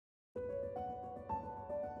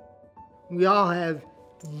We all have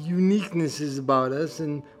uniquenesses about us,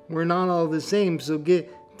 and we're not all the same, so get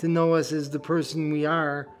to know us as the person we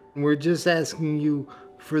are. We're just asking you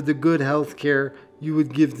for the good health care you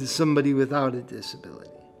would give to somebody without a disability.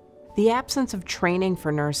 The absence of training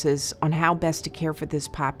for nurses on how best to care for this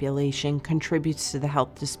population contributes to the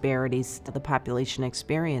health disparities that the population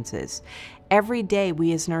experiences. Every day,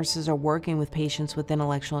 we as nurses are working with patients with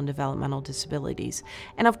intellectual and developmental disabilities.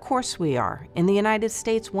 And of course we are. In the United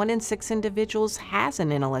States, 1 in 6 individuals has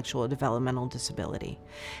an intellectual or developmental disability.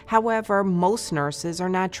 However, most nurses are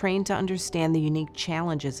not trained to understand the unique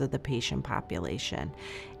challenges of the patient population.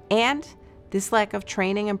 And this lack of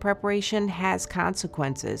training and preparation has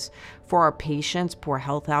consequences for our patients, poor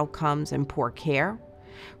health outcomes, and poor care.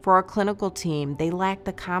 For our clinical team, they lack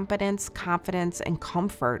the competence, confidence, and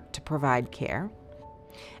comfort to provide care.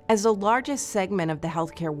 As the largest segment of the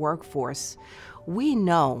healthcare workforce, we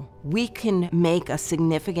know we can make a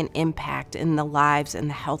significant impact in the lives and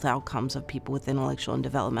the health outcomes of people with intellectual and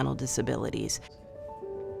developmental disabilities.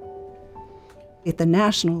 At the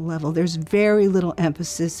national level, there's very little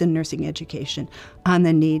emphasis in nursing education on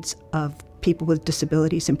the needs of people with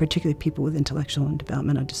disabilities, and particularly people with intellectual and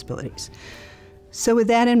developmental disabilities. So with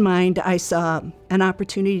that in mind, I saw an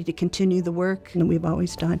opportunity to continue the work that we've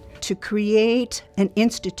always done, to create an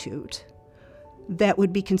institute that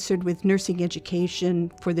would be concerned with nursing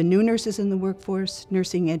education for the new nurses in the workforce,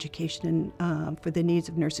 nursing education for the needs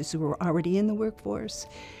of nurses who are already in the workforce,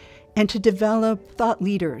 and to develop thought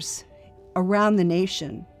leaders around the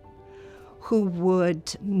nation who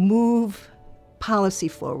would move policy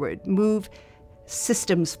forward, move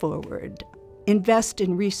systems forward, invest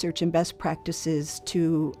in research and best practices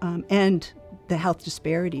to end the health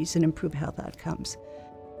disparities and improve health outcomes.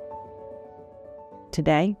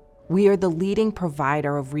 Today, we are the leading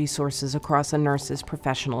provider of resources across a nurse's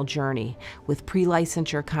professional journey, with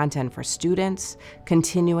pre-licensure content for students,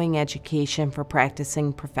 continuing education for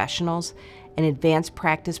practicing professionals, an advanced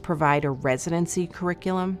practice provider residency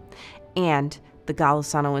curriculum, and the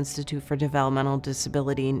Golisano Institute for Developmental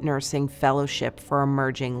Disability Nursing Fellowship for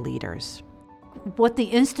Emerging Leaders. What the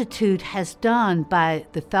Institute has done by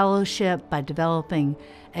the fellowship, by developing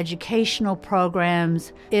educational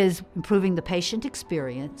programs, is improving the patient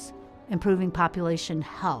experience, improving population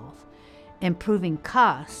health, improving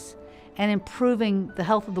costs, and improving the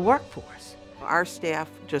health of the workforce. Our staff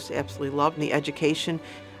just absolutely love the education.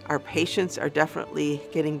 Our patients are definitely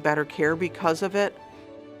getting better care because of it.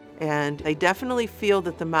 And they definitely feel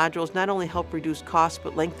that the modules not only help reduce costs,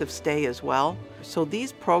 but length of stay as well. So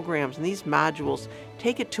these programs and these modules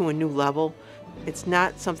take it to a new level. It's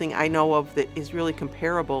not something I know of that is really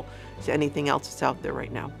comparable to anything else that's out there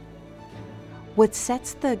right now. What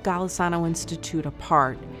sets the Golisano Institute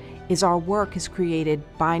apart is our work is created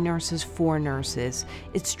by nurses for nurses.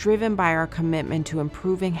 It's driven by our commitment to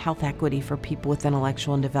improving health equity for people with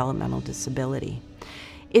intellectual and developmental disability.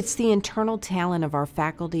 It's the internal talent of our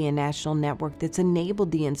faculty and national network that's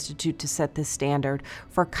enabled the Institute to set the standard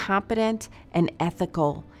for competent and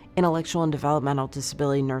ethical intellectual and developmental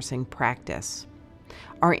disability nursing practice.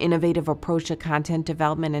 Our innovative approach to content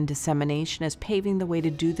development and dissemination is paving the way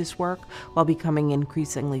to do this work while becoming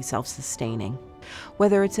increasingly self-sustaining.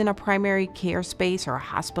 Whether it's in a primary care space or a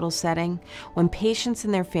hospital setting, when patients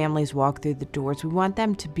and their families walk through the doors, we want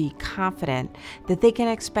them to be confident that they can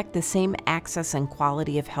expect the same access and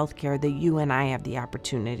quality of healthcare that you and I have the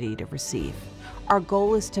opportunity to receive. Our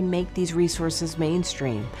goal is to make these resources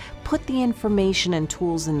mainstream, put the information and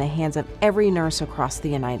tools in the hands of every nurse across the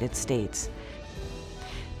United States.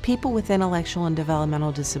 People with intellectual and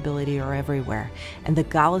developmental disability are everywhere, and the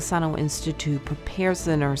Golisano Institute prepares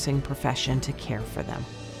the nursing profession to care for them.